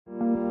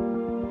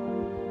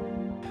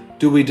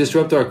Do we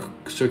disrupt our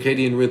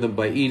circadian rhythm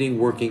by eating,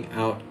 working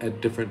out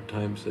at different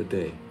times a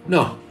day?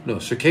 No.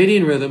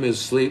 Circadian rhythm is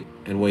sleep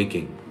and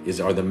waking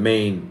are the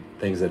main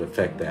things that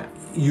affect that.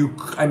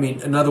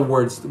 In other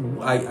words,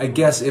 I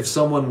guess if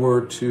someone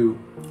were to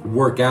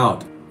work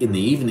out in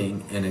the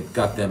evening and it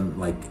got them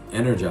like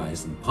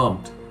energized and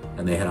pumped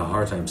and they had a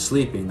hard time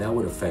sleeping, that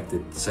would affect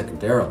it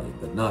secondarily,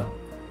 but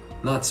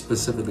not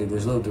specifically.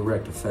 There's no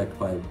direct effect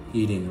by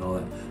eating and all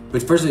that.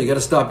 But firstly, you got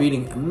to stop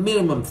eating a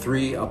minimum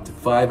 3 up to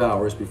 5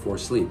 hours before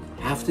sleep.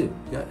 Have to.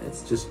 Yeah,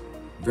 it's just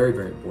very,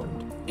 very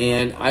important.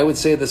 And I would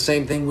say the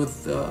same thing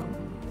with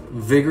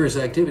vigorous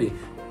activity.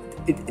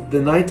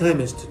 The nighttime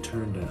is to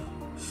turn down,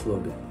 slow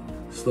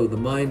down. Slow the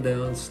mind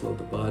down, slow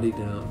the body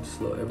down,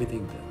 slow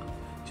everything down.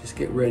 Just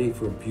get ready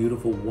for a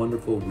beautiful,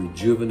 wonderful,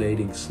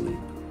 rejuvenating sleep.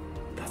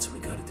 That's what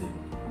we got to do.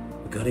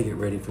 We got to get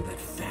ready for that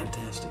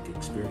fantastic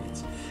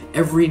experience.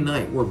 Every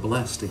night we're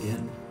blessed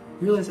again.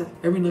 You realize that?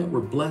 Every night we're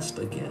blessed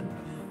again.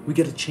 We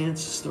get a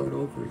chance to start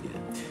over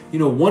again. You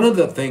know, one of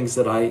the things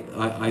that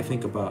I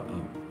think about,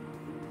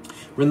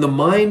 when the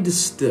mind is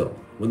still,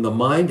 when the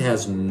mind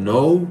has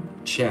no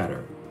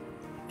chatter,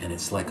 and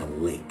it's like a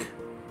lake,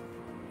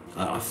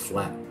 a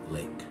flat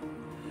lake,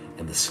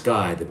 and the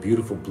sky, the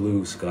beautiful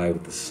blue sky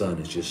with the sun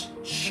is just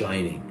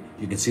shining.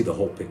 You can see the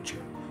whole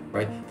picture,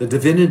 right? The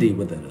divinity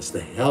within us,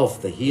 the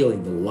health, the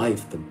healing, the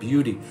life, the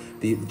beauty,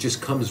 it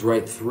just comes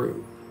right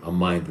through a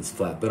mind that's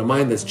flat. But a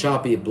mind that's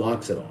choppy, it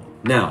blocks it all.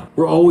 Now,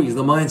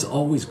 the mind's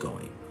always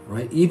going,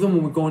 right? Even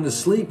when we're going to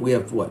sleep, we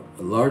have what?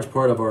 A large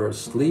part of our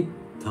sleep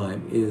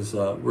time is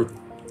we're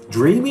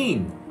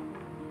dreaming.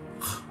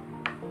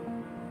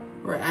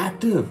 We're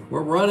active,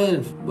 we're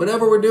running,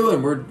 whatever we're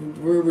doing,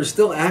 we're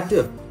still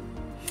active.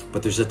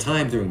 But there's a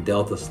time during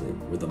delta sleep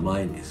where the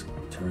mind is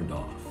turned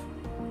off.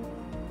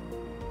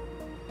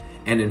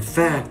 And in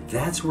fact,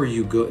 that's where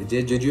you go.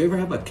 Did you ever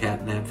have a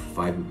cat nap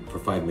for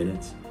 5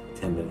 minutes,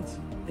 10 minutes,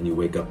 and you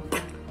wake up?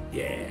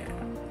 Yeah,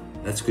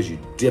 that's because you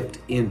dipped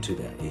into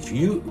that.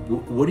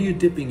 What are you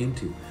dipping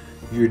into?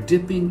 You're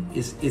dipping,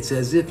 it's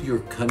as if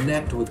you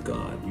connect with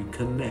God. You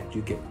connect,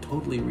 you get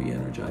totally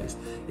re-energized.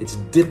 It's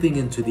dipping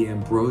into the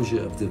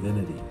ambrosia of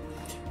divinity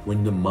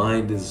when the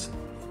mind is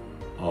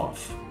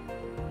off.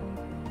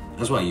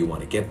 That's why you want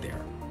to get there.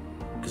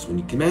 Because when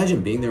you can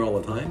imagine being there all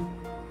the time,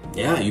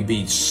 yeah, you'd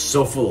be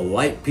so full of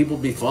light. People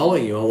would be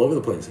following you all over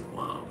the place. Like,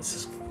 wow,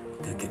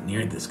 gotta get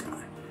near this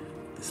guy,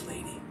 this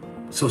lady.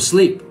 So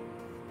sleep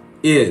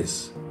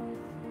is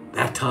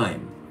that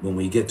time when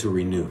we get to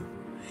renew.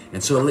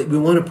 And so we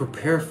want to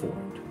prepare for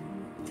it.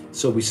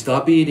 So we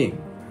stop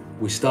eating.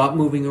 We stop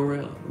moving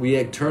around.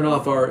 We turn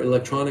off our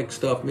electronic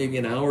stuff maybe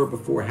an hour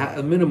before,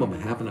 a minimum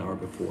half an hour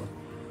before.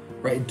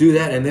 Right? Do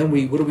that, and then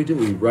what do?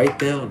 We write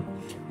down.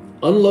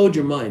 Unload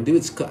your mind.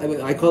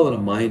 I call it a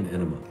mind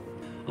enema.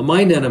 A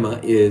mind enema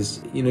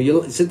is,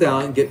 you sit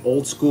down and get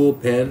old school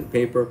pen,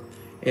 paper,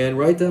 and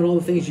write down all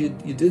the things you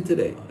did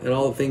today and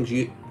all the things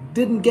you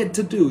didn't get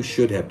to do,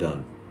 should have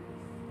done.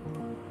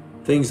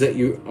 Things that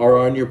you are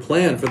on your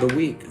plan for the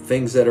week,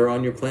 things that are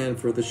on your plan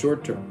for the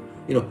short term.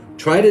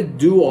 Try to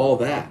do all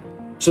that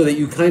so that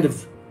you kind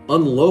of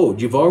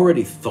unload. You've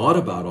already thought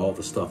about all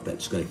the stuff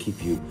that's going to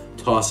keep you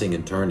tossing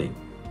and turning.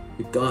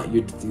 You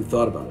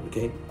thought about it,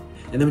 okay?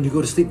 And then when you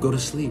go to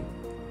sleep,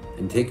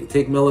 and take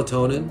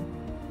melatonin,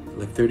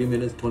 like 30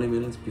 minutes, 20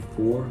 minutes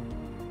before,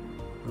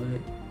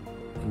 right?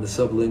 And the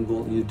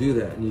sublingual, you do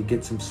that and you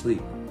get some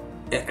sleep.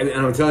 And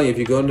I'm telling you, if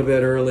you go into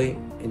bed early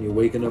and you're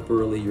waking up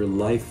early, your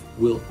life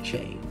will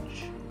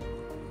change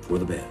for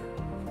the better.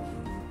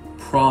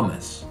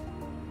 Promise.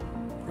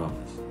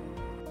 Promise.